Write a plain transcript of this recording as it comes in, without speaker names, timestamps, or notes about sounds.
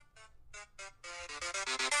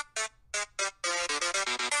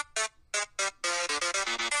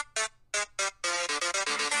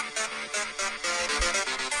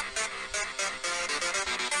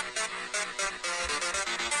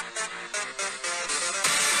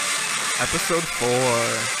Episode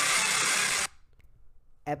 4.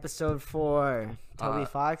 Episode 4. Toby Uh,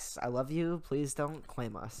 Fox, I love you. Please don't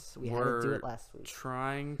claim us. We had to do it last week.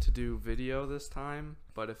 Trying to do video this time,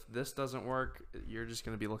 but if this doesn't work, you're just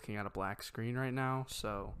going to be looking at a black screen right now,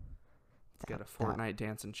 so get a Fortnite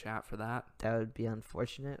dance and chat for that. That would be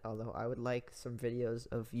unfortunate, although I would like some videos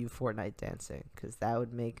of you Fortnite dancing, because that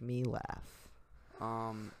would make me laugh.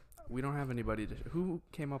 We don't have anybody to... Who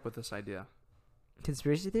came up with this idea?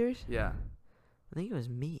 Conspiracy theories? Yeah. I think it was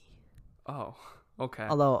me. Oh, okay.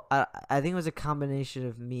 Although, I think it was a combination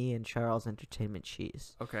of me and Charles Entertainment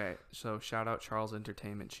Cheese. Okay, so shout out Charles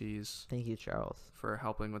Entertainment Cheese Thank you, Charles. for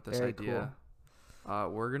helping with this Very idea.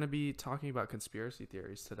 We're going to be talking about conspiracy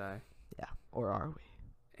theories today. Yeah, or are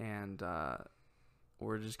we? And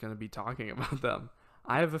we're just gonna be talking about them.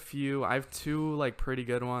 I have a few. I have two like pretty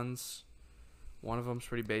good ones. One of them's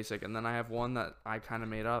pretty basic, and then I have one that I kind of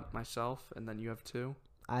made up myself, and then you have two.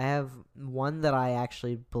 I have one that I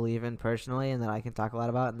actually believe in personally and that I can talk a lot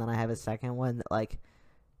about, and then I have a second one that like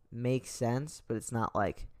makes sense, but it's not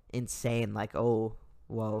like insane, like, oh,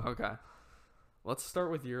 whoa. Okay. Let's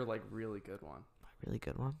start with your like really good one. Really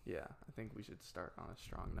good one. Yeah, I think we should start on a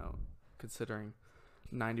strong note, considering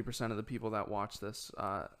 90% of the people that watch this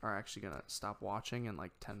are actually gonna stop watching in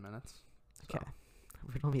like 10 minutes. So. Okay.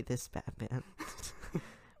 We don't be this bad, man.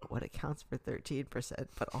 What accounts for 13%,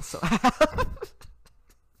 but also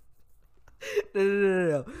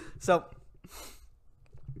No. So,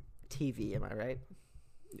 TV, am I right?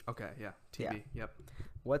 Okay, yeah, TV. Yeah. Yep.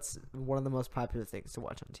 What's one of the most popular things to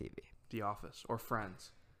watch on TV? The Office or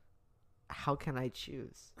Friends. How can I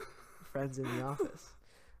choose? Friends in The Office.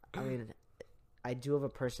 I mean, I do have a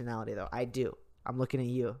personality, though. I do. I'm looking at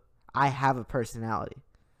you. I have a personality.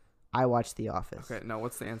 I watch The Office. Okay, now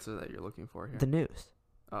what's the answer that you're looking for here? The news.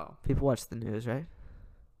 Oh, People watch the news, right?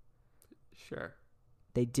 sure.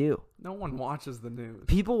 They do. No one watches the news.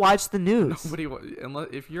 People watch the news. Nobody, unless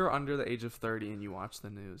if you're under the age of 30 and you watch the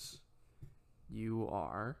news, you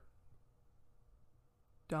are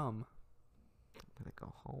dumb. I'm gonna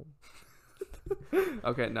go home.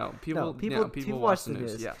 Okay, no, people, No, people watch the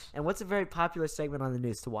news. Yes, And what's a very popular segment on the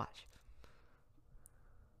news to watch?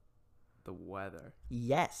 the weather.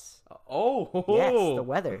 Yes. Oh, Yes, the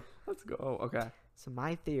weather. Let's go. Oh, okay. So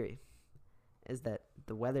my theory is that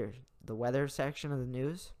the weather section of the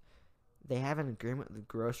news, they have an agreement with the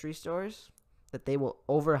grocery stores that they will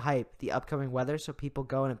overhype the upcoming weather so people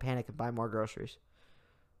go in a panic and buy more groceries.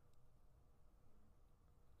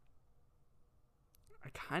 I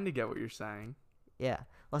kind of get what you're saying. Yeah.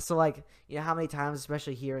 So, like, you know how many times,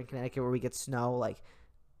 especially here in Connecticut, where we get snow, like,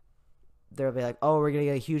 they'll be like, oh, we're going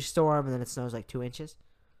to get a huge storm, and then it snows like 2 inches?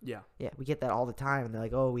 Yeah. Yeah, we get that all the time, and they're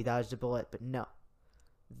like, oh, we dodged a bullet. But no.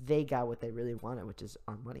 They got what they really wanted, which is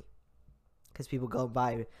our money. Because people go and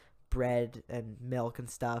buy bread and milk and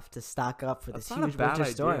stuff to stock up for That's this not huge a bad winter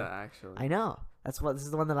idea, storm. actually. I know. This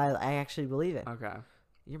is the one that I actually believe in. Okay.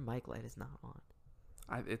 Your mic light is not on.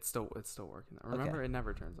 It's still working. Remember, Okay. It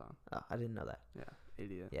never turns on. Oh, I didn't know that. Yeah,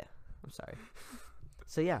 idiot. Yeah. I'm sorry.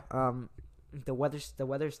 So yeah, the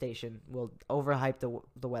weather station will overhype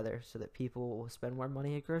the weather so that people will spend more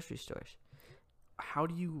money at grocery stores. How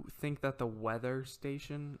do you think that the weather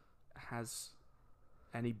station has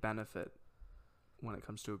any benefit when it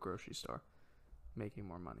comes to a grocery store making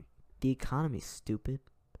more money? The economy's stupid.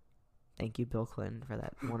 Thank you, Bill Clinton, for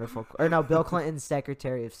that wonderful. Or no, Bill Clinton's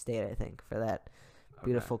Secretary of State, I think, for that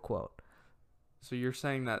beautiful quote. So you're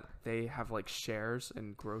saying that they have like shares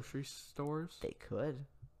in grocery stores? They could.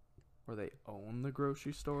 Or they own the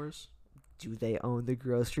grocery stores? Do they own the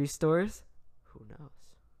grocery stores? Who knows?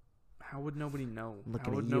 How would nobody know? Looking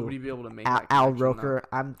How at would you, nobody be able to make Al, that Al connection, Roker,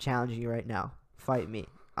 I'm challenging you right now. Fight me.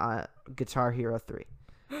 Guitar Hero 3.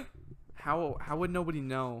 though? How would nobody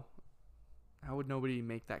know? How would nobody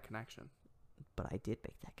make that connection? But I did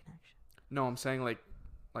make that connection. No, I'm saying like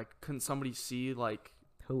couldn't somebody see like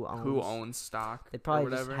Who owns stock? They probably or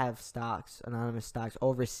just whatever? have stocks, anonymous stocks,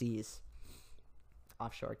 overseas,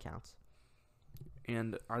 offshore accounts.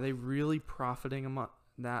 And are they really profiting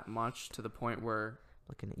that much to the point where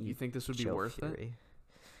Looking at you think this would be worth it?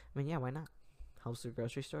 I mean, yeah, why not? Helps the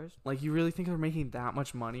grocery stores. Like, you really think they're making that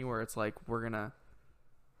much money where it's like we're gonna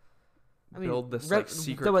build this like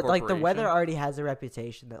secret like the corporation? weather already has a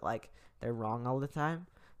reputation that like they're wrong all the time,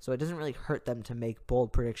 so it doesn't really hurt them to make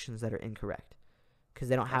bold predictions that are incorrect because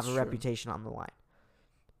they don't have That's a true. reputation on the line.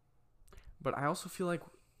 But I also feel like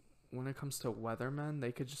when it comes to weathermen,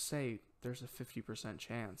 they could just say there's a 50%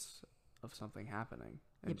 chance of something happening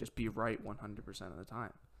and just be right 100% of the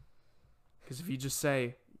time. Because if you just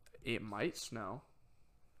say it might snow,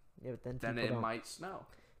 Yeah, but then it might snow.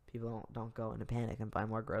 People don't go into panic and buy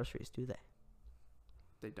more groceries, do they?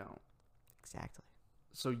 They don't. Exactly.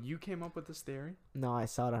 So you came up with this theory? No, I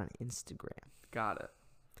saw it on Instagram. Got it.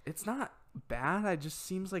 It's not bad. It just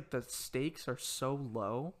seems like the stakes are so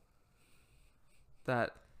low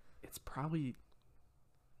that it's probably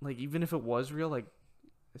like, even if it was real, like,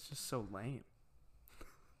 it's just so lame.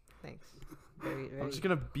 Thanks. Very, very I'm just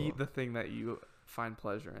gonna beat cool. the thing that you find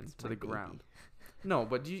pleasure in It's to my the baby. ground. No,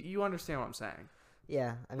 but you understand what I'm saying?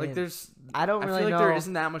 Yeah, I mean, Like, there's I don't really feel like know. there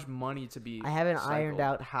isn't that much money to be. I haven't ironed cycled.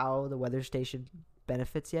 out how the weather station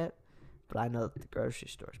benefits yet, but I know that the grocery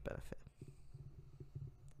stores benefit.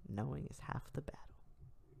 Knowing is half the battle.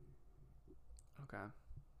 Okay,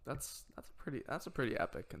 that's a pretty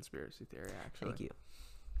epic conspiracy theory, actually. Thank you.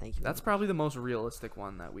 Thank you. That's very much. probably the most realistic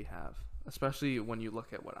one that we have, especially when you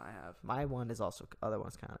look at what I have. My one is also other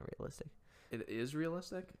one's kind of realistic. It is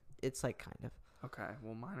realistic. It's like kind of. Okay,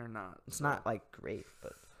 well, mine are not. It's so not like great,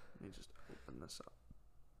 but Let me just open this up.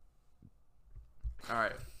 All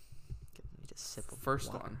right, give me just a sip of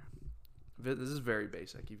first water. one. This is very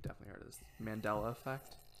basic. You've definitely heard of this. Mandela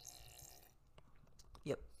effect.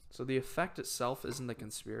 Yep. So the effect itself isn't the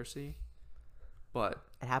conspiracy, but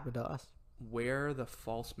It happened to us. where the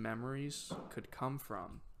false memories could come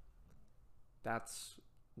from, that's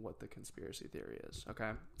what the conspiracy theory is.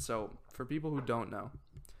 Okay, so for people who don't know,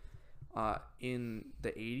 in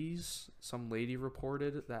the 80s, some lady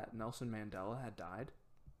reported that Nelson Mandela had died,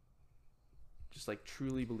 just like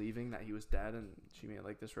truly believing that he was dead, and she made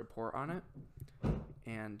like this report on it.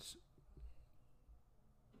 And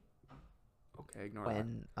okay, ignore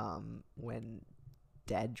that. When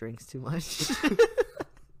dad drinks too much.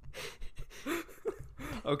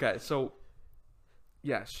 Okay, so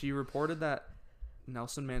yeah, she reported that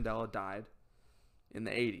Nelson Mandela died in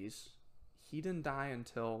the 80s. He didn't die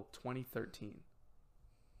until 2013.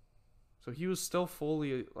 So he was still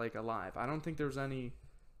fully like alive. I don't think there was any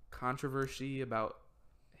controversy about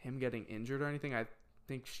him getting injured or anything. I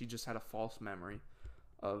think she just had a false memory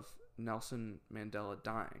of Nelson Mandela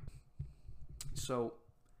dying. So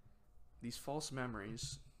these false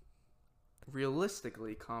memories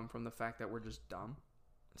realistically come from the fact that we're just dumb.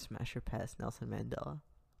 Smash or pass Nelson Mandela.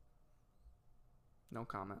 No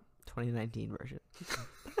comment. 2019 version.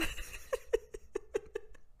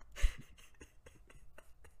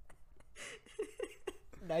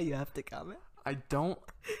 Now you have to comment.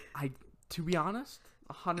 To be honest,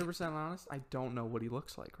 100% honest, I don't know what he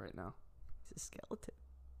looks like right now. He's a skeleton.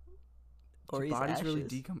 His Or he's body's ashes. really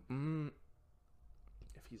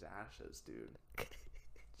If he's ashes, dude.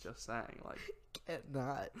 Just saying, like.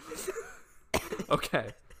 Cannot. Okay.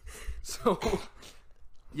 So,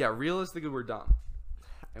 yeah, realistically, we're dumb.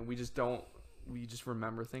 And we just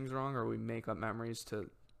remember things wrong, or we make up memories to.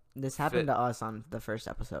 This happened to us on the first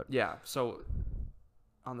episode. Yeah, so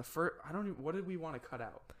on the first, what did we want to cut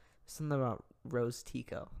out? Something about Rose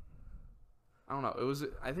Tico. I don't know.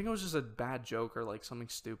 I think it was just a bad joke or like something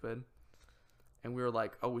stupid. And we were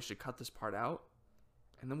like, oh, we should cut this part out.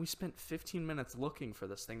 And then we spent 15 minutes looking for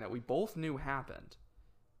this thing that we both knew happened.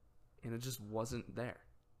 And it just wasn't there.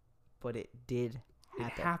 But it did happen.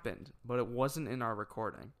 It happened, but it wasn't in our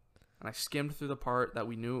recording. And I skimmed through the part that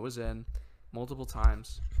we knew it was in multiple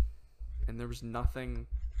times. And there was nothing.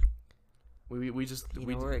 We just. You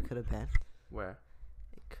know where it could have been? Where?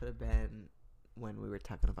 It could have been when we were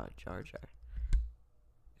talking about Jar Jar.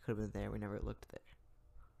 It could have been there. We never looked there.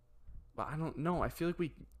 But I don't know. I feel like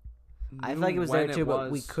we. I feel like it was there too,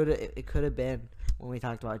 but we could have. It could have been when we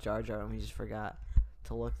talked about Jar Jar and we just forgot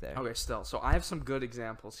to look there. Okay, still. So I have some good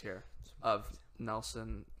examples here of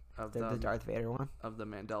Nelson of The Darth Vader one. of the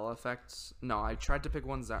Mandela effects. No, I tried to pick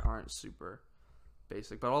ones that aren't super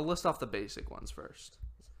basic, but I'll list off the basic ones first.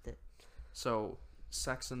 Is it So,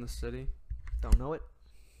 Sex in the City, Don't know it.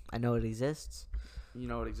 I know it exists. you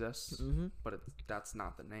know it exists, Mm-hmm. but that's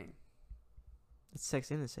not the name. It's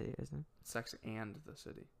Sex in the City, isn't it? Sex and the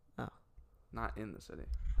City. Oh. Not in the city.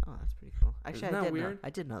 Oh, that's pretty cool. Actually, Isn't I that did weird? know. I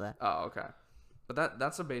did know that. Oh, okay. But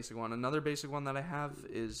that's a basic one. Another basic one that I have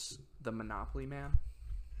is the Monopoly Man.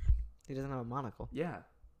 He doesn't have a monocle. Yeah.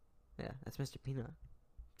 Yeah, that's Mr. Peanut.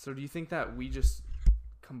 So do you think that we just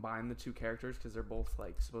combine the two characters because they're both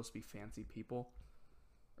like supposed to be fancy people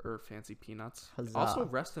or fancy peanuts? Huzzah. Also,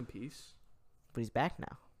 rest in peace But he's back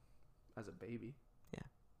now. as a baby. Yeah.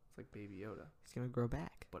 It's like Baby Yoda, He's gonna grow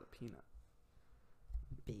back. but a peanut.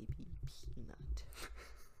 Baby Peanut.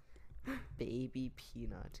 Baby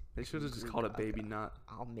Peanut. They should have just called it Baby Nut.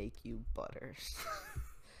 I'll make you butter.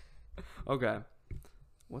 Okay.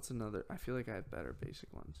 What's another? I feel like I have better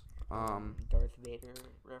basic ones. Darth Vader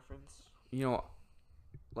reference. You know,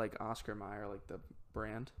 like Oscar Mayer, like the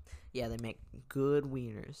brand. Yeah, they make good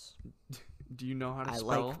wieners. Do you know how to I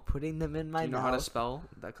spell? like putting them in my do you know mouth. how to spell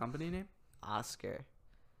that company name? Oscar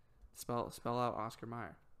Spell out Oscar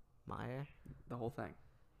Mayer. Mayer, The whole thing.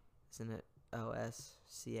 isn't it?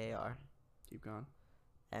 Oscar Keep going.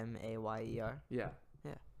 Mayer. Yeah.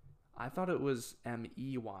 Yeah. I thought it was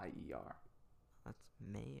Meyer. That's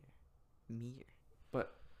Mayer. Meyer.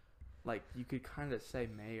 But like you could kind of say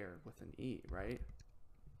mayor with an E, right?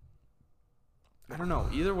 I don't know.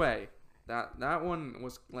 Either way, that one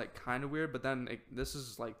was like kind of weird, but then this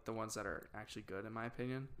is like the ones that are actually good in my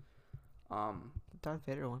opinion. Darth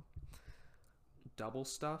Vader one. Double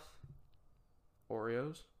stuff.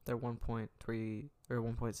 Oreos. They're 1.3 or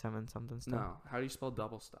 1.7 something stuff. No. How do you spell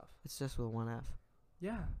double stuff? It's just with one F.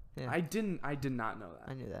 Yeah. Yeah. I did not know that.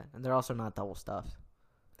 I knew that. And they're also not double stuffed.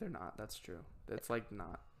 They're not. That's true. It's like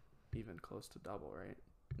not even close to double, right?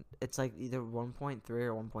 It's like either 1.3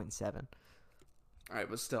 or 1.7. All right,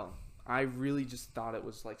 but still, I really just thought it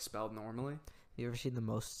was like spelled normally. You ever seen the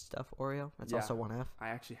Most Stuff Oreo? That's Yeah. also one F. I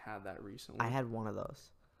actually had that recently. I had one of those.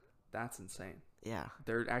 That's insane. Yeah.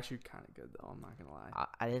 They're actually kind of good though. I'm not gonna lie.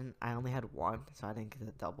 I didn't. I only had one, so I didn't get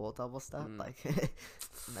the double stuff. Mm. Like,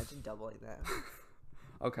 imagine doubling that.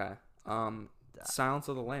 Okay. Silence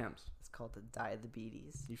of the Lambs. It's called the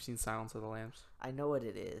diabetes. You've seen Silence of the Lambs? I know what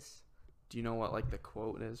it is. Do you know what like the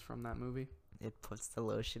quote is from that movie? It puts the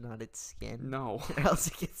lotion on its skin, No. or else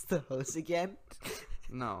it gets the hose again.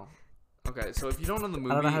 No. Okay, so if you don't know the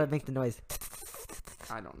movie, I don't know how to make the noise.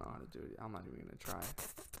 I don't know how to do it. I'm not even gonna try.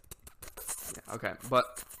 Yeah, okay,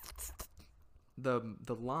 but the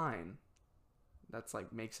line that's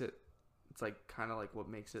like makes it, it's like kind of like what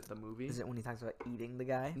makes it the movie. Is it when he talks about eating the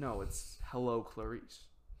guy? No, it's Hello Clarice.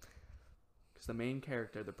 Because the main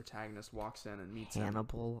character, the protagonist, walks in and meets him.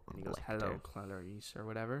 Hannibal And he goes, Lecter. "Hello, Clarice," or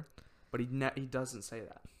whatever. But he doesn't say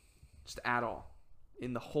that, just at all.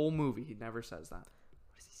 In the whole movie, he never says that.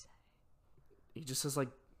 What does he say? He just says like,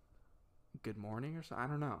 "Good morning" or something. I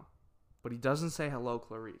don't know. But he doesn't say "Hello,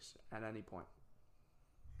 Clarice" at any point.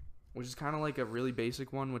 Which is kind of like a really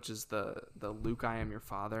basic one, which is the Luke, "I am your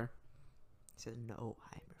father." He says, "No,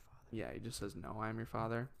 I am your father." Yeah, he just says, "No, I am your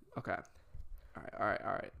father." Okay. All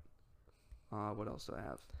right. What else do I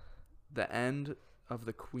have? The end of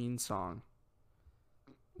the Queen song,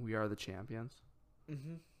 "We Are the Champions."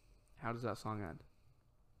 Mm-hmm. How does that song end?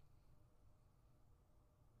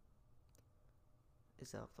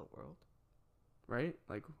 Is that the world? Right?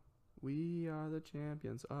 Like, "We are the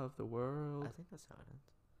champions of the world." I think that's how it ends.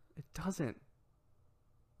 It doesn't.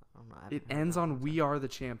 I don't know. I It haven't heard ends that on one. "We are the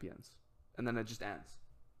champions," and then it just ends.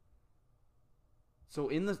 So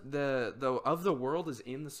in the of the world is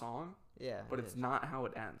in the song, Yeah, but it it's is. not how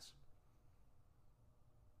it ends.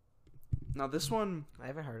 Now this one, I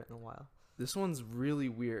haven't heard it in a while. this one's really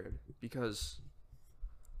weird because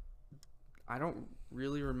I don't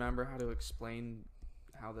really remember how to explain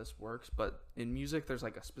how this works, but in music there's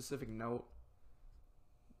like a specific note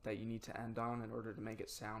that you need to end on in order to make it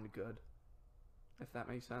sound good. If that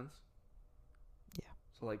makes sense. Yeah.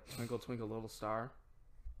 So like "Twinkle Twinkle Little Star,"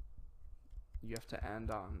 you have to end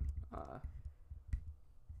on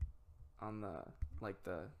the like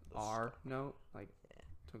the R note, like Yeah.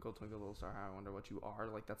 "Twinkle Twinkle Little Star, how I wonder what you are,"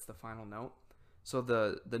 like that's the final note. So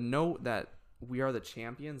the note that "We Are the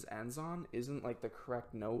Champions" ends on isn't like the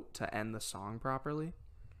correct note to end the song properly.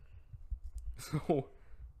 So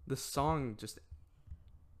the song just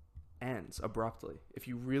ends abruptly if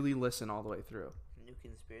you really listen all the way through. New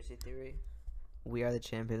conspiracy theory. We Are the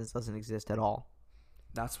Champions doesn't exist at all.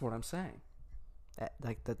 That's what I'm saying.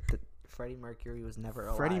 Like the Freddie Mercury was never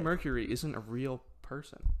alive. Freddie Mercury isn't a real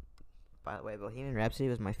person. By the way, Bohemian Rhapsody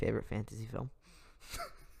was my favorite fantasy film.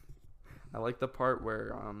 I like the part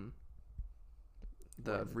where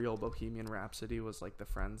the When- real Bohemian Rhapsody was like the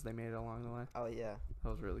friends they made along the way. Oh yeah. That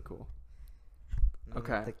was really cool. And then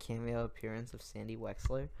Okay. The cameo appearance of Sandy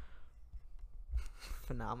Wexler.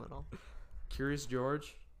 Phenomenal. Curious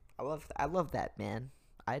George. I love that man.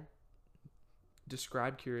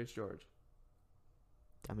 Describe Curious George.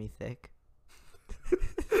 Dummy thick.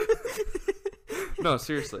 No,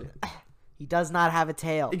 seriously. He does not have a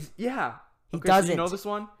tail. Yeah. He Okay, so doesn't. you know this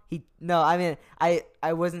one? I mean,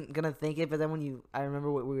 I wasn't gonna think it, but then I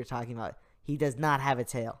remember what we were talking about. He does not have a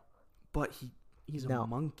tail. But he's No. a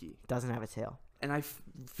monkey. He doesn't have a tail. And I He's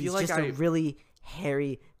feel like just a really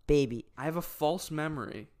hairy baby. I have a false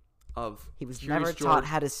memory of He was Curious never George taught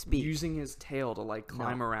how to speak. using his tail to like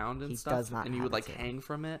climb No, around and he stuff, does not and he have would a like tail. hang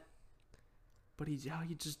from it. But he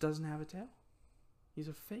just doesn't have a tail. He's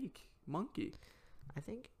a fake monkey. I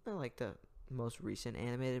think in like the most recent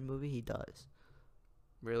animated movie he does.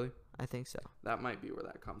 Really? I think so. That might be where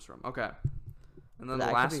that comes from. Okay. And then I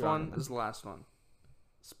the could last be wrong one on is the last one.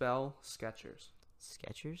 Spell Skechers,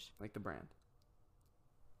 Skechers? like the brand.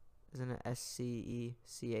 Isn't it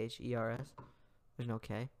SCECHERS? There's no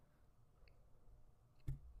K.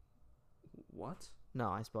 What? No,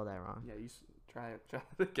 I spelled that wrong. Yeah, try it. Try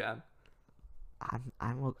it again.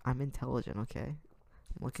 I'm intelligent. Okay, I'm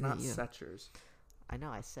It's looking not at you. Skechers. I know.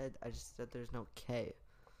 I just said there's no K.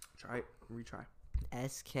 Try it. Retry.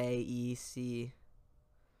 SKECHERS.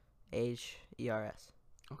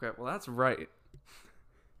 Okay, well that's right.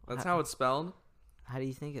 That's how it's spelled. How do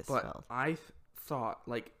you think it's But spelled? I thought,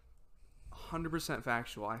 like, 100%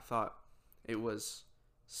 factual. I thought it was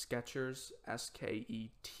Skechers,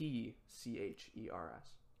 SKETCHERS.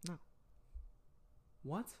 No.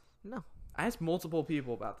 What? No. I asked multiple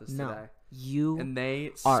people about this No. today, You and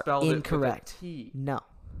they are spelled incorrect. it with a T. No.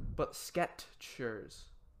 But Skechers.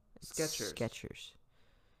 Skechers. Skechers.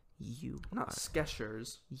 You Not are.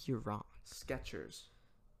 Skechers. You're wrong. Skechers.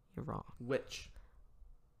 You're wrong. Which?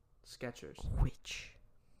 Skechers. Which?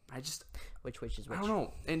 Which is which? I don't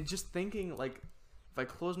know. And just thinking, like, if I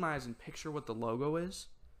close my eyes and picture what the logo is,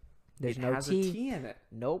 There's it no has T. a T in it.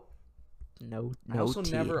 Nope. No I also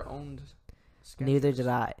T. never owned Skechers. Neither did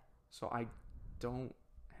I. So I don't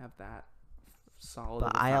have that solid.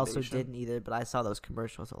 But of a I also foundation. didn't either. But I saw those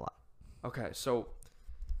commercials a lot. Okay, so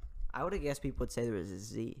I would have guessed people would say there was a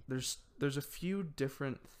Z. there's a few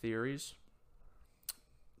different theories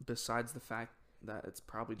besides the fact that it's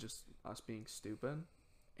probably just us being stupid,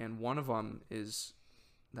 and one of them is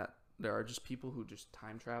that there are just people who just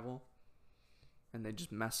time travel and they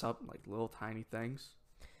just mess up like little tiny things.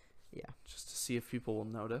 Yeah. Just to see if people will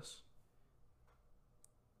notice.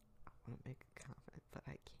 I want to make a comment, but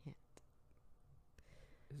I can't.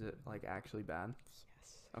 Is it like actually bad?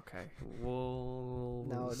 Yes. Okay, we'll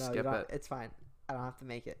No, you skip don't. it. It's fine. I don't have to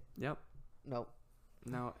make it. Yep. Nope.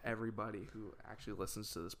 Now everybody who actually listens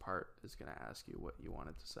to this part is gonna ask you what you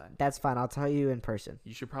wanted to say. That's fine. I'll tell you in person.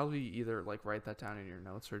 You should probably either like write that down in your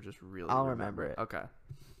notes or just really I'll remember it. Okay.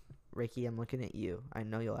 Ricky, I'm looking at you. I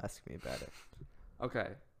know you'll ask me about it. Okay.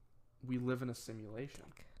 We live in a simulation.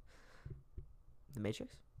 The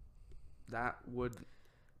Matrix? That would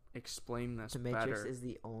explain this The Matrix better. is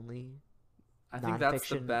the only I think that's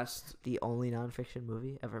the nonfiction- best. nonfiction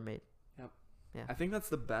movie ever made. I think that's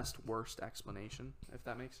the best worst explanation, if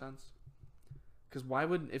that makes sense. Because why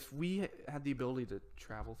would, if we had the ability to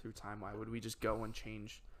travel through time, why would we just go and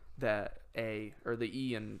change the A or the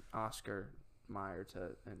E in Oscar Mayer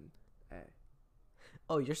to an A?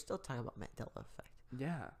 Oh, you're still talking about Mandela effect.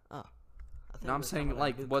 Yeah. I thought No, you I'm were saying talking about a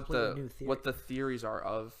like new- what completely new the theory. what the theories are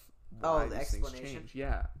of Oh, why the these things explanation? change.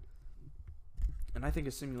 Yeah. And I think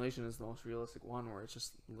a simulation is the most realistic one, where it's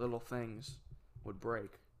just little things would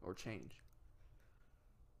break or change.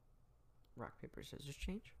 Rock, paper, scissors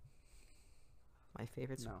change? My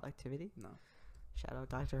favorite No. school activity? No. Shout out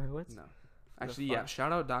Dr. Hurwitz? No. For the Actually, yeah. fun-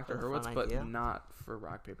 Shout out Dr. for the fun Hurwitz, but idea? not for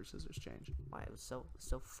rock paper scissors change. Why, it was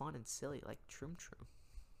so fun and silly, like Troom Troom.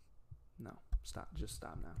 No. Stop. Just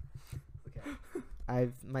stop now.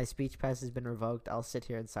 Okay. My speech pass has been revoked. I'll sit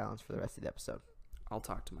here in silence for the rest of the episode. I'll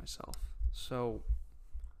talk to myself. So,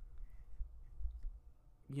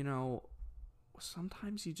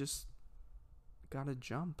 sometimes you just gotta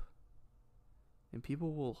jump. And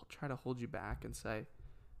people will try to hold you back and say,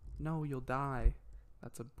 no, you'll die.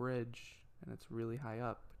 That's a bridge, and it's really high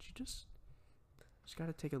up. But you just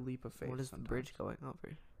gotta take a leap of faith. What is sometimes. the bridge going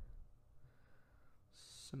over?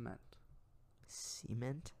 Cement.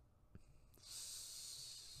 Cement?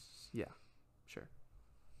 Yeah, sure.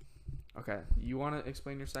 Okay, you want to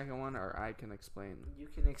explain your second one, or I can explain? You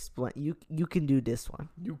can explain. You can do this one.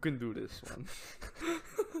 You can do this one.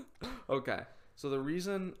 Okay, so the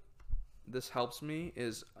reason this helps me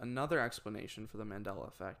is another explanation for the Mandela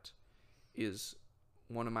effect is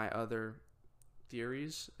one of my other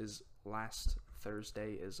theories is last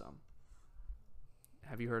Thursdayism.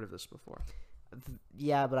 Have you heard of this before?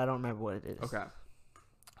 Yeah, but I don't remember what it is. Okay.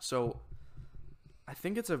 So I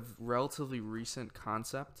think it's a relatively recent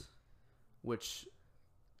concept, which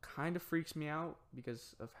kind of freaks me out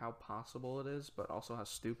because of how possible it is, but also how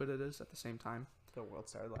stupid it is at the same time. The world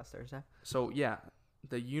started last Thursday. So yeah,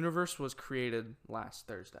 the universe was created last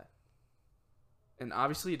Thursday. And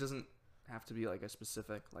obviously it doesn't have to be like a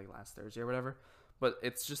specific like last Thursday or whatever, but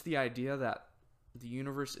it's just the idea that the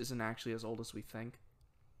universe isn't actually as old as we think.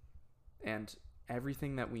 And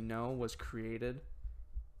everything that we know was created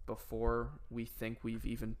before we think we've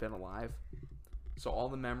even been alive. So all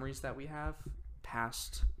the memories that we have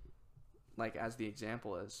past, like as the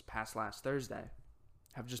example is, past last Thursday,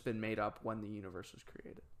 have just been made up when the universe was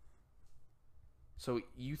created. So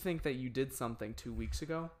you think that you did something 2 weeks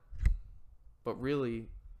ago, but really,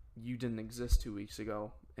 you didn't exist 2 weeks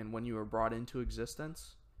ago. And when you were brought into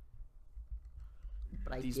existence,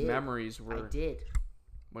 But I these did. memories were. I did.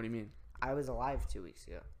 What do you mean? I was alive 2 weeks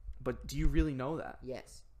ago. But do you really know that?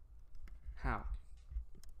 Yes. How?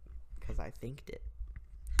 Because I thinked it.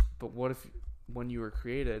 But what if when you were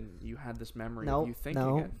created, you had this memory No, of you thinking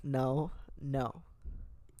no, it? no, no.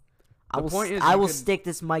 The point is I you will could- stick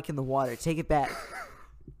this mic in the water. Take it back.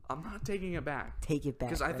 I'm not taking it back. Take it back.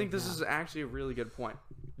 Because I right think this now. is actually a really good point.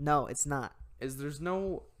 No, it's not. Is there's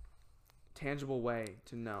no tangible way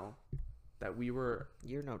to know that we were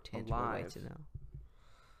You're no tangible way alive. to know.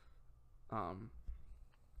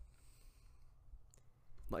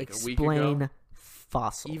 like Explain a week ago,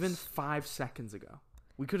 fossils. even 5 seconds ago.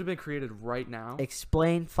 We could have been created right now.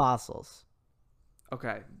 Explain fossils.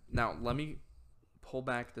 Okay, now let me pull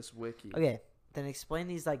back this wiki. Okay, then explain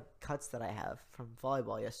these like cuts that I have from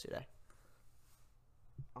volleyball yesterday.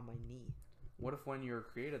 On my knee. What if when you were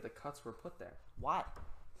created, the cuts were put there? Why?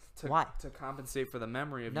 To, Why? To compensate for the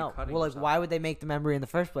memory of No. you cutting Well, like, yourself. why would they make the memory in the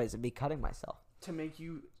first place? It'd be cutting myself. To make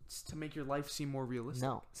your life seem more realistic.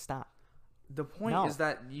 No, stop. The point No. is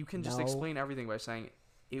that you can just No. explain everything by saying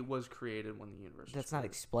it was created when the universe was That's not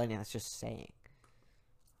created. explaining. That's just saying.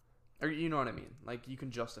 Or you know what I mean? Like you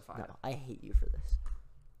can justify it. No, I hate you for this.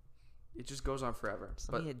 It just goes on forever. Just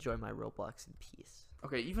But let me enjoy my Roblox in peace.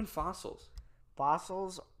 okay, even fossils.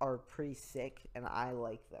 Fossils are pretty sick, and I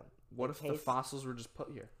like them. What They if the taste- fossils were just put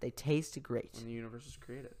here They taste great. when the universe was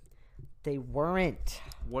created? They weren't.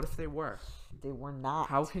 What if they were? They were not.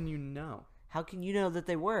 How can you know? How can you know that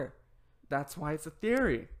they were? That's why it's a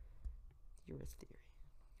theory. You're a theory.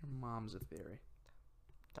 Your mom's a theory.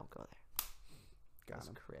 Don't go there. Got That's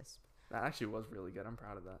him. crisp. That actually was really good. I'm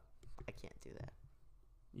proud of that. I can't do that.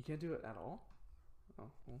 You can't do it at all? Oh,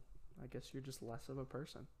 well, I guess you're just less of a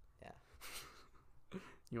person. Yeah.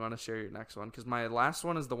 You want to share your next one? Because my last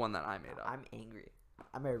one is the one that I made up. I'm angry.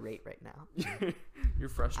 I'm irate right now. You're I'm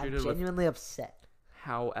frustrated with genuinely upset.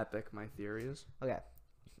 how epic my theory is. Okay.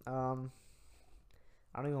 I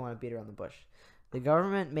don't even want to beat around the bush. The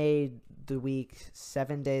government made the week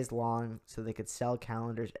 7 days long so they could sell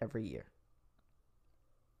calendars every year.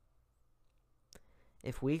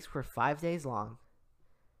 If weeks were 5 days long,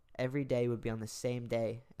 every day would be on the same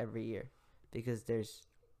day every year because there's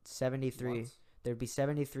 73. What? There'd be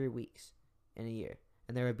 73 weeks in a year,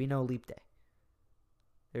 and there would be no leap day.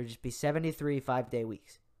 There would just be 73 5-day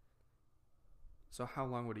weeks. So how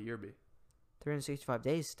long would a year be? 365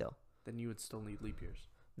 days still. Then you would still need leap years.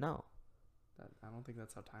 No. I don't think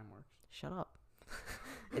that's how time works. Shut up.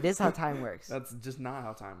 It is how time works. That's just not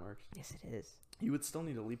how time works. Yes, it is. You would still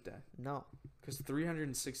need a leap day. No. Because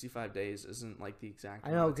 365 days isn't like the exact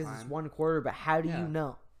I know amount of because it's time. 1 quarter, but how do Yeah. you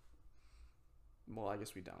know? Well, I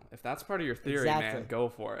guess we don't. If that's part of your theory, man, Exactly. go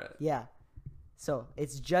for it. Yeah. So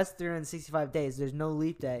it's just 365 days. There's no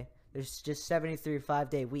leap day. There's just 73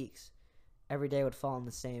 5-day weeks. Every day would fall on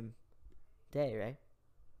the same day, right?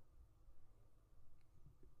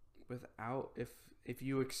 Without if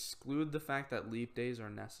you exclude the fact that leap days are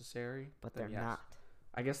necessary, But then they're yes. not.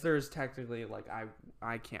 I guess there is technically like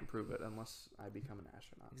I can't prove it unless I become an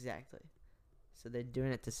astronaut. Exactly. So they're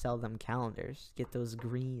doing it to sell them calendars. Get those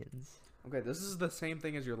greens. Okay, this is the same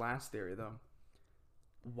thing as your last theory though.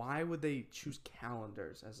 Why would they choose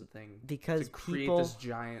calendars as a thing Because to create people, this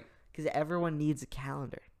giant? because everyone needs a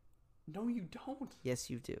calendar. No, you don't. Yes,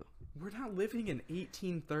 you do. We're not living in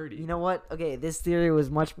 1830. You know what? Okay, this theory was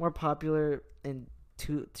much more popular in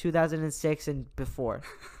 2006 and before.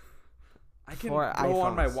 I can for go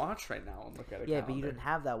on my iPhones. watch right now and look at a Yeah, calendar. but you didn't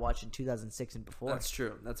have that watch in 2006 and before. That's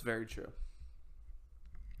true. That's very true.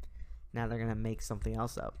 Now they're gonna make something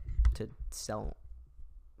else up to sell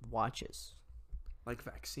watches. Like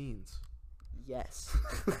vaccines. Yes.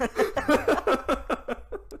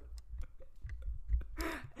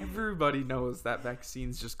 Everybody knows that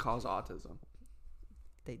vaccines just cause autism.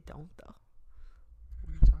 They don't though. What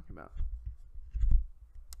are you talking about?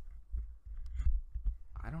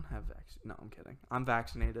 I don't have vaccine. No, I'm kidding. I'm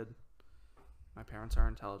vaccinated. My parents are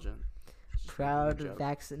intelligent. Just making a Proud joke.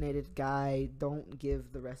 vaccinated guy. Don't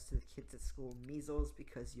give the rest of the kids at school measles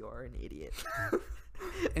because you're an idiot.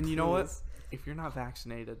 And you know what? Please. If you're not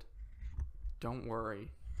vaccinated, don't worry.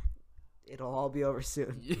 It'll all be over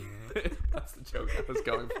soon. That's the joke I was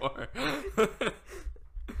going for.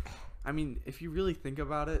 I mean, if you really think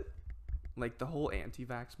about it, like the whole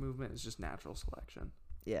anti-vax movement is just natural selection,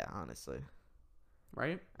 Yeah, honestly,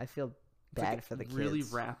 right? I feel It's bad like for the kids. really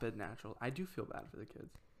rapid natural. I do feel bad for the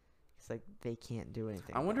kids. It's like they can't do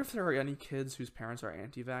anything. I wonder about if there are any kids whose parents are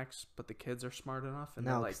anti-vax, but the kids are smart enough it. and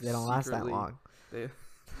no, they're like 'cause they don't last that secretly- long. They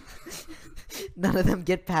None of them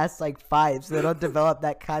get past like 5, so they don't develop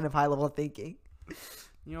that kind of high level thinking.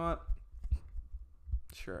 You know what?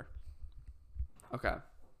 Sure. Okay.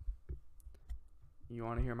 You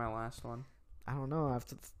want to hear my last one? I don't know.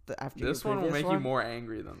 After This one will make you more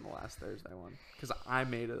angry than the last Thursday one because I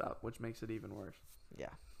made it up, which makes it even worse. Yeah.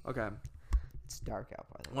 Okay. It's dark out,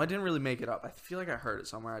 by the way. Well, I didn't really make it up. I feel like I heard it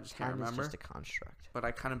somewhere. I just can't Time remember. is just a construct. But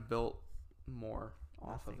I kind of built more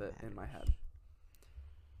off of Nothing it in my matters. head.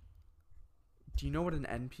 Do you know what an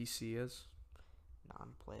NPC is?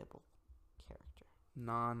 Non-playable character.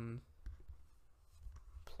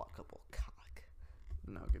 Pluckable cock.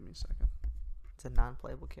 No, give me a second. It's a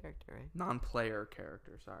non-playable character, right? Non-player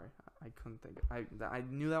character. Sorry, I couldn't think. I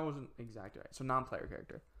knew that wasn't exactly right. So non-player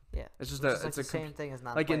character. Yeah. It's just Which a is like it's the a same thing as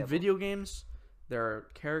non-playable. like in video games, there are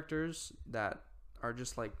characters that are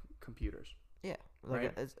just like computers. Yeah.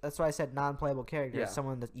 Like Right? that's why I said non-playable character Yeah. is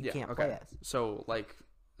someone that you Yeah, can't okay. play as. So like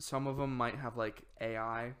some of them might have like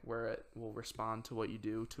AI where it will respond to what you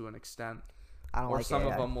do to an extent. I don't Or like some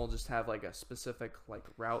AI. of them will just have like a specific like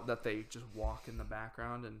route that they just walk in the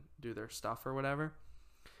background and do their stuff or whatever.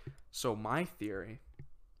 So my theory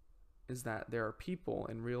is that there are people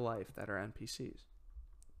in real life that are NPCs.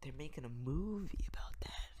 They're making a movie about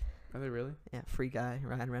that. Are they really? Yeah, Free Guy,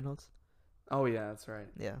 Ryan Reynolds. Oh yeah, that's right.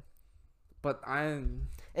 Yeah. But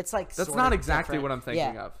It's like that's sort not of exactly different. what I'm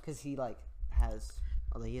thinking yeah, of. because he like has,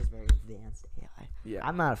 although he has very advanced AI. Yeah.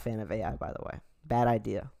 I'm not a fan of AI, by the way. Bad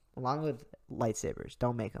idea. Along with lightsabers,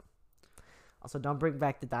 don't make them. Also, don't bring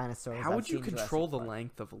back the dinosaurs. How I've would you seen control Jurassic the Park.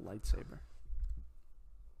 length of a lightsaber?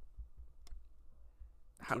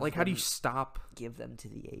 How Give do you them- stop? Give them to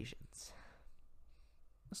the Asians.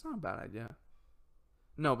 That's not a bad idea.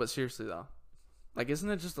 No, but seriously though, like, isn't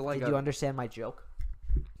it just like Did you understand my joke?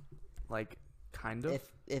 like kind of?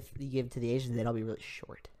 If you give it to the Asians, they'll be really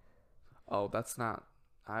short. Oh, that's not.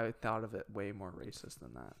 I thought of it way more racist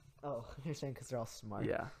than that. Oh, you're saying because they're all smart.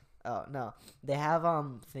 Yeah. Oh no, they have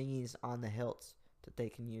thingies on the hilts that they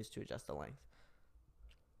can use to adjust the length.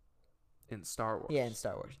 In Star Wars. Yeah, in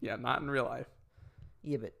Star Wars. Yeah, not in real life.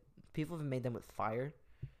 Yeah, but people have made them with fire.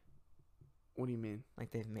 What do you mean?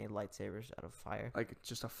 Like they've made lightsabers out of fire. Like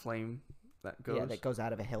just a flame that goes? Yeah, that goes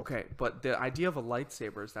out of a hilt. Okay, but the idea of a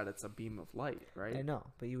lightsaber is that it's a beam of light, right? I know,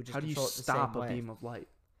 but you would just How do you control it the stop same a way. beam of light?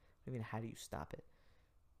 I mean, how do you stop it?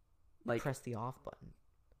 Like, Press the off button.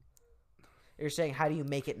 You're saying how do you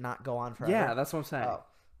make it not go on forever? yeah, that's what I'm saying.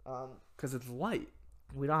 Oh, Because it's light.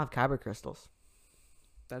 we don't have kyber crystals.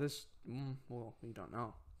 That is, well, we don't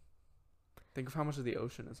know. Think of how much of the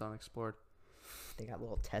ocean is unexplored. They got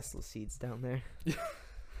little Tesla seeds down there.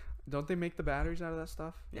 Don't they make the batteries out of that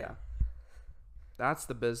stuff? Yeah. That's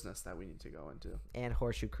the business that we need to go into. And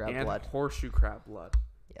horseshoe crab and blood. horseshoe crab blood.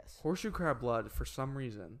 Yes. Horseshoe crab blood, for some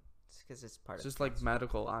reason, It's because it's part it's of just like cancer.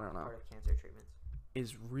 medical, I don't know, Part of cancer treatments.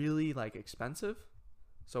 is really like expensive.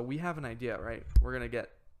 So we have an idea, right? We're going to get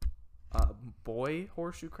a boy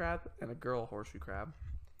horseshoe crab and a girl horseshoe crab.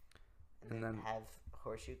 And then have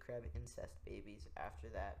horseshoe crab incest babies after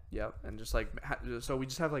that. Yep, and just like so we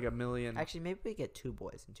just have like a million. Actually, maybe we get 2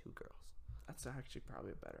 boys and 2 girls. That's actually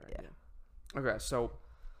probably a better Yeah. idea. Okay, so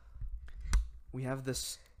we have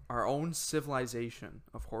this our own civilization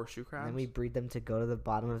of horseshoe crabs. And then we breed them to go to the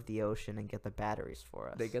bottom of the ocean and get the batteries for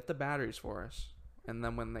us. They get the batteries for us, and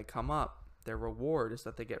then when they come up, their reward is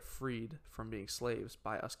that they get freed from being slaves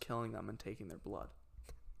by us killing them and taking their blood.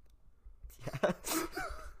 Yeah.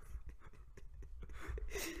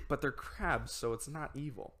 But they're crabs, so it's not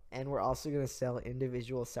evil. And we're also going to sell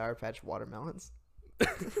individual Sour Patch watermelons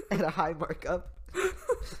at a high markup.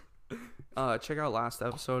 Check out last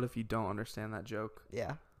episode if you don't understand that joke.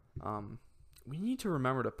 Yeah. We need to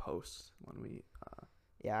remember to post when we.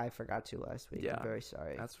 Yeah, I forgot to last week. Yeah. I'm very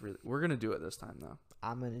sorry. We're gonna do it this time though.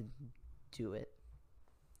 I'm going to do it.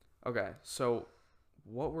 Okay, so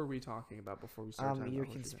what were we talking about before we started? talking Your about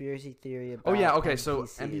what you did? conspiracy theory about Oh yeah, okay. So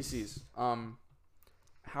NPCs. NPCs.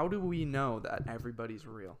 How do we know that everybody's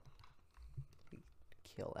real?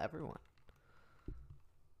 Kill everyone.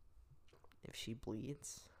 If she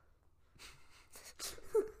bleeds.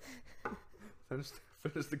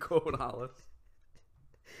 Finish the quote, Hollis.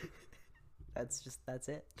 That's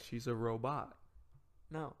it. She's a robot.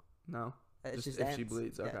 No. No. It Just just if she ends.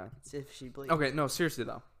 bleeds, Yeah, okay. it's if she bleeds. Okay, no, seriously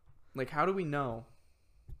though. Like, how do we know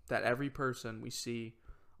that every person we see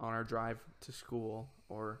on our drive to school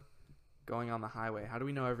or going on the highway, how do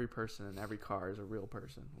we know every person in every car is a real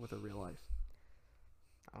person with a real life?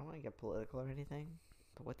 I don't want to get political or anything,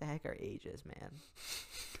 but what the heck are ages, man?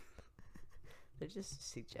 They're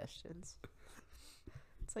just suggestions.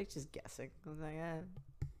 It's like just guessing. I'm like,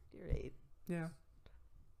 you're 8. Yeah.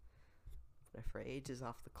 But if our age is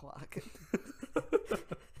off the clock.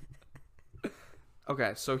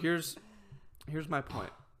 Okay, so here's my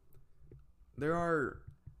point. There are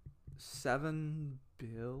 7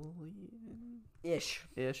 billion Ish.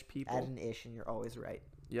 people. Add an ish and you're always right.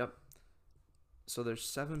 Yep. So there's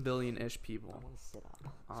 7 billion-ish I people want to sit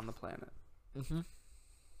up. on the planet. Mm-hmm.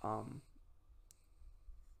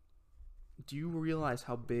 Do you realize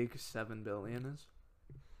how big 7 billion is?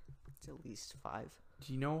 It's at least 5.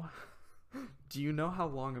 Do you know how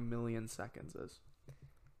long a million seconds is?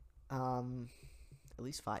 At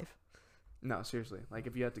least 5. No, seriously. Like,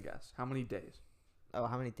 if you had to guess, how many days? Oh,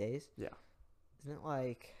 how many days? Yeah. Isn't it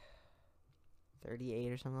like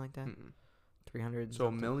 38 or something like that? Mm-mm. 300. So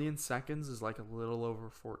a million seconds is like a little over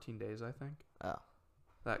 14 days, I think. Oh.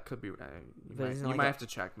 That could be. You But might, isn't you like might a- have to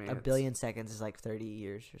check me. A billion seconds is like 30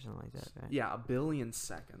 years or something like that, right? Yeah, a billion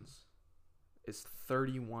seconds is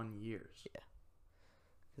 31 years. Yeah.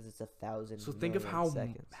 Because it's 1,000. So think of million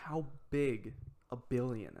seconds. how big a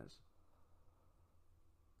billion is.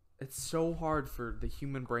 It's so hard for the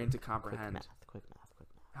human brain to comprehend Quick math.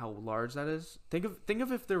 how large that is. Think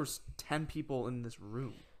of if there was 10 people in this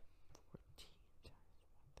room. 14 times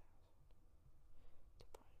 1,000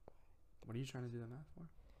 divided by. What are you trying to do the math for?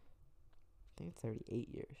 I think it's 38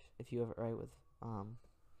 years. If you have it right with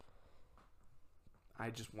I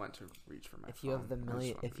just went to reach for my if phone. you have the I just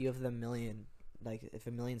million, went to if you have the million, like if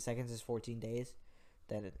a million seconds is 14 days,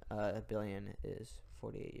 then a billion is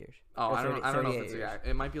 48 years. Oh, Or I don't know if 38 it's years. exact.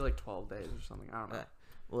 It might be like 12 days or something. I don't know.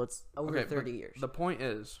 Well, it's over Okay, but 30 years. The point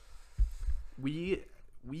is, we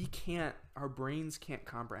can't. Our brains can't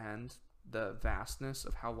comprehend the vastness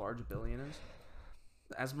of how large a billion is.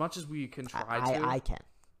 As much as we can try to, I can.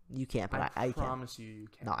 You can't, but I can. promise you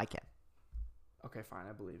can. No, I can. Okay, fine.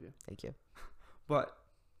 I believe you. Thank you. But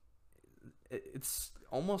it's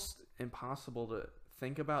almost impossible to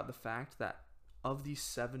think about the fact that of these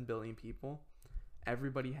 7 billion people,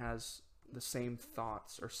 everybody has the same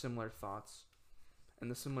thoughts or similar thoughts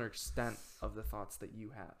and the similar extent of the thoughts that you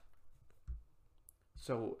have.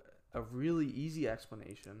 So a really easy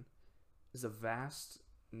explanation is a vast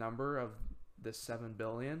number of the 7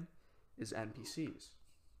 billion is NPCs.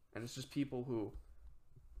 And it's just people who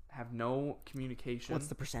have no communication. What's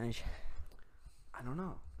the percentage? I don't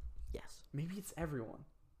know. Yes. Maybe it's everyone.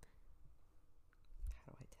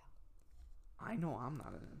 How do I tell? I know I'm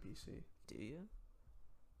not an NPC. Do you?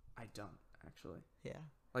 I don't, actually. Yeah.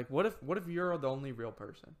 Like, what if you're the only real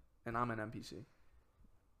person and I'm an NPC?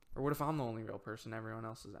 Or what if I'm the only real person, everyone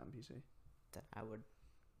else is an NPC? Then I would.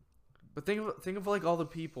 But think of like all the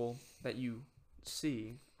people that you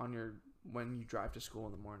see when you drive to school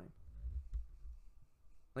in the morning.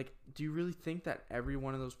 Like, do you really think that every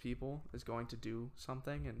one of those people is going to do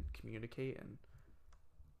something and communicate and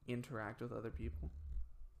interact with other people?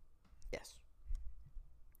 Yes.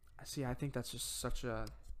 See, I think that's just such a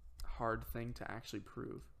hard thing to actually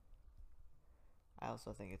prove. I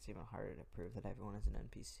also think it's even harder to prove that everyone is an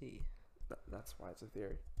NPC. That's why it's a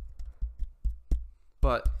theory.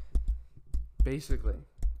 But basically,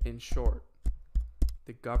 in short,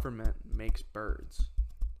 the government makes birds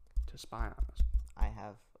to spy on us. I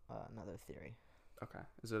have another theory. Okay.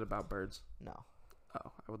 Is it about birds? No.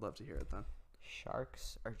 Oh, I would love to hear it then.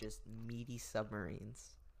 Sharks are just meaty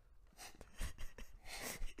submarines.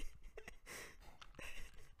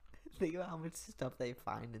 Think about how much stuff they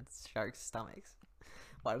find in sharks' stomachs.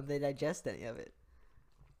 Why don't they digest any of it?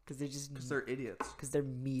 Because they're idiots. Because they're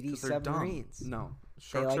meaty 'Cause they're submarines. dumb. No,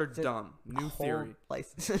 sharks are dumb. New theory.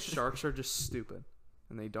 License. Sharks are just stupid,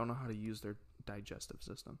 and they don't know how to use their digestive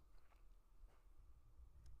system.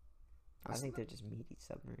 I think they're just meaty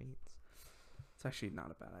submarines. It's actually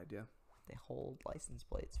not a bad idea. They hold license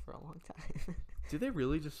plates for a long time. Do they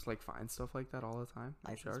really just like find stuff like that all the time?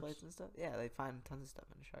 in License sharks? plates and stuff? Yeah, they find tons of stuff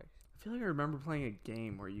in sharks. I feel like I remember playing a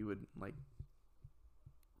game where you would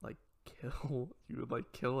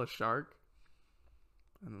kill a shark,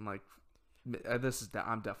 and then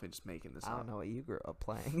I'm definitely just making this I up. don't know what you grew up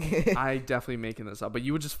playing. I definitely making this up, but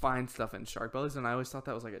you would just find stuff in shark bellies, and I always thought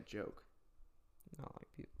that was like a joke. No,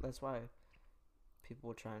 that's why people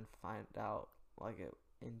will try and find out, like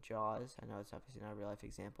in Jaws. I know it's obviously not a real life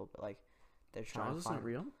example, but like they're trying Jaws to find isn't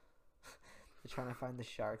real. they're trying to find the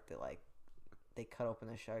shark that like they cut open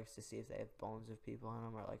the sharks to see if they have bones of people on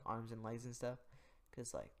them or like arms and legs and stuff,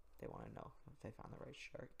 because like they want to know if they found the right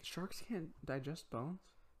shark. Sharks can't digest bones.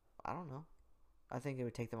 I don't know. I think it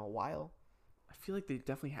would take them a while. I feel like they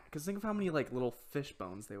definitely have. Because think of how many like little fish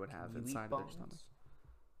bones they would have You eat inside of their bones? stomach.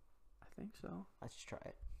 I think so. Let's just try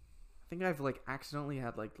it. I think I've like accidentally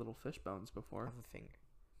had like little fish bones before. Have a finger.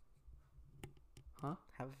 Huh?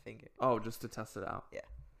 Have a finger. Oh, just to test it out. Yeah.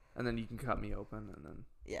 And then you can cut me open, and then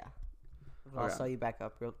Yeah. I'll Okay. sew you back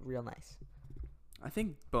up real nice. I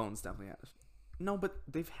think bones definitely has. No, but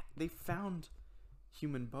they found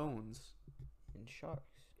human bones And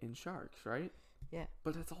sharks. in sharks, right? Yeah.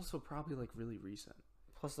 But it's also probably like really recent.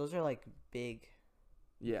 Plus, those are like big.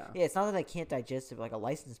 Yeah. Yeah, it's not that I can't digest it, but like a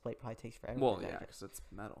license plate probably takes forever. Well, to yeah, digest. because it's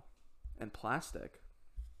metal and plastic.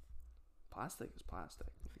 Plastic is plastic.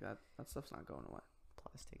 Like that stuff's not going away.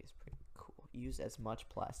 Plastic is pretty cool. Use as much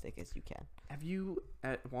plastic as you can. Have you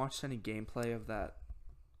watched any gameplay of that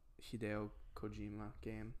Hideo Kojima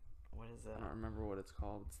game? What is I that? don't remember what it's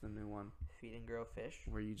called. It's the new one Feed and grow fish?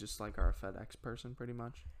 where you just like are a FedEx person, pretty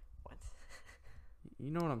much. What?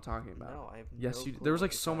 You know what I'm talking about? No, I have Yes, no you. clue There was what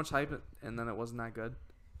like you're so much talking hype, and then it wasn't that good.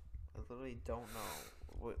 about. I literally don't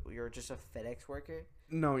know. What, you're just a FedEx worker?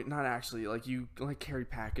 No, not actually. Like you like carry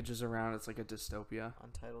packages around. It's like a dystopia.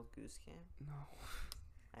 Untitled Goose Game? No.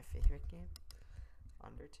 My favorite game?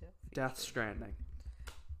 Undertale? Death Feature. Stranding.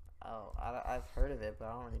 Oh, I've heard of it, but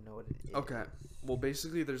I don't really know what it is. Okay. Well,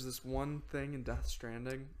 basically, there's this one thing in Death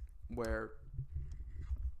Stranding where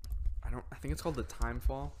I think it's called the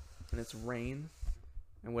Timefall, and it's rain,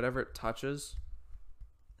 and whatever it touches,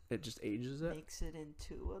 it just ages it. Makes it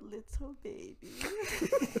into a little baby.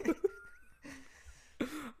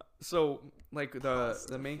 So, like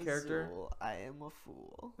the main character, I am a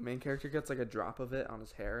fool. the main character gets like a drop of it on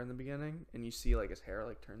his hair in the beginning, and you see like his hair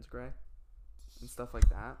like turns gray, and stuff like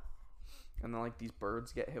that. And then like these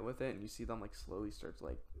birds get hit with it, and you see them like slowly start to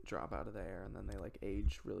like drop out of the air, and then they like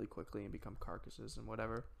age really quickly and become carcasses and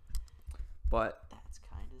whatever. But That's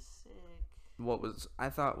kind of sick. I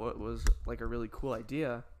thought what was like a really cool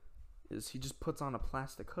idea is he just puts on a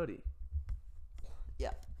plastic hoodie.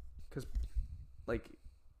 Yeah. Because like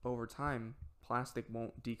over time plastic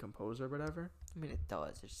won't decompose or whatever. I mean, it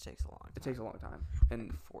does. It just takes a long time. It takes a long time,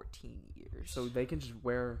 and 14 years. so they can just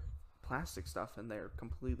wear plastic stuff and they're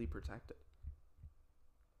completely protected.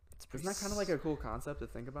 Isn't that kind of like a cool concept to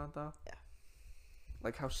think about, though? Yeah.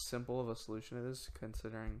 Like how simple of a solution it is,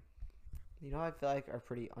 considering. You know, I feel like are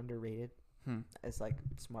pretty underrated as like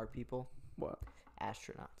smart people. What?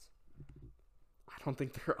 Astronauts. I don't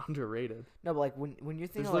think they're underrated. No, but like when you're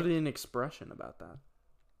thinking There's like literally an expression about that.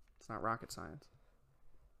 It's not rocket science.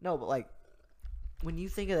 no, but like when you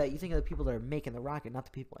think of that, you think of the people that are making the rocket, not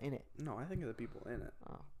the people in it. No, I think of the people in it.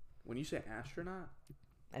 Oh. When you say astronaut,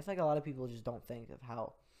 I feel like a lot of people just don't think of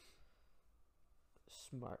how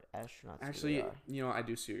smart astronauts actually, really are. you know, I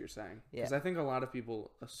do see what you're saying. Yeah. Because I think a lot of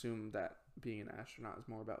people assume that being an astronaut is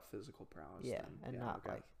more about physical prowess. Yeah, than, and not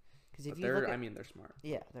okay. like because if But you they're, look at, I mean, they're smart.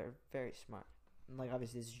 yeah, they're very smart. And like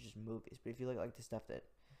obviously this is just movies, but if you look at like the stuff that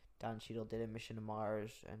Don Cheadle did in Mission to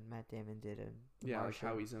Mars and Matt Damon did in The Yeah, like Martian,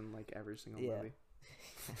 how he's in like every single Yeah. movie.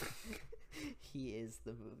 he is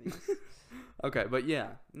the movie. Okay, but yeah,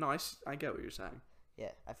 no, I get what you're saying.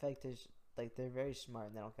 Yeah, I feel like they're very smart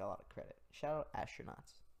and they don't get a lot of credit. Shout out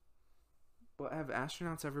astronauts. But have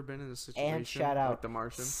astronauts ever been in a situation And shout out like The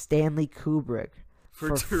Martian? Stanley Kubrick for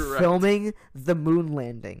direct- filming the moon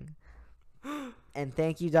landing. And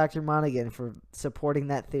thank you, Dr. Monaghan, for supporting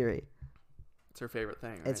that theory. It's her favorite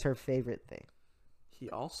thing, right? It's her favorite thing. He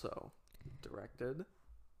also directed.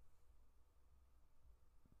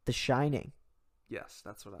 The Shining, Yes,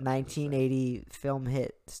 that's what I was gonna say. 1980 film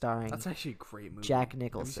hit starring That's actually a great movie. Jack Have you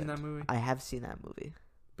Nicholson. seen that movie? I have seen that movie.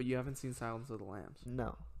 But you haven't seen Silence of the Lambs.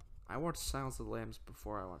 No. I watched Silence of the Lambs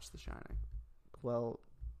before I watched The Shining. Well,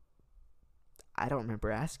 I don't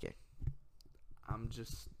remember asking. I'm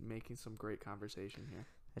just making some great conversation here.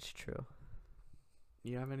 That's true.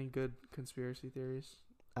 You have any good conspiracy theories?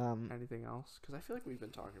 Anything else? Because I feel like we've been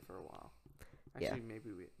talking for a while. Yeah. Actually,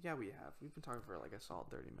 maybe we have. We've been talking for like a solid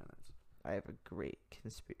 30 minutes. I have a great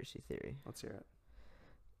conspiracy theory. Let's hear it.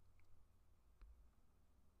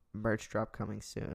 Merch drop coming soon.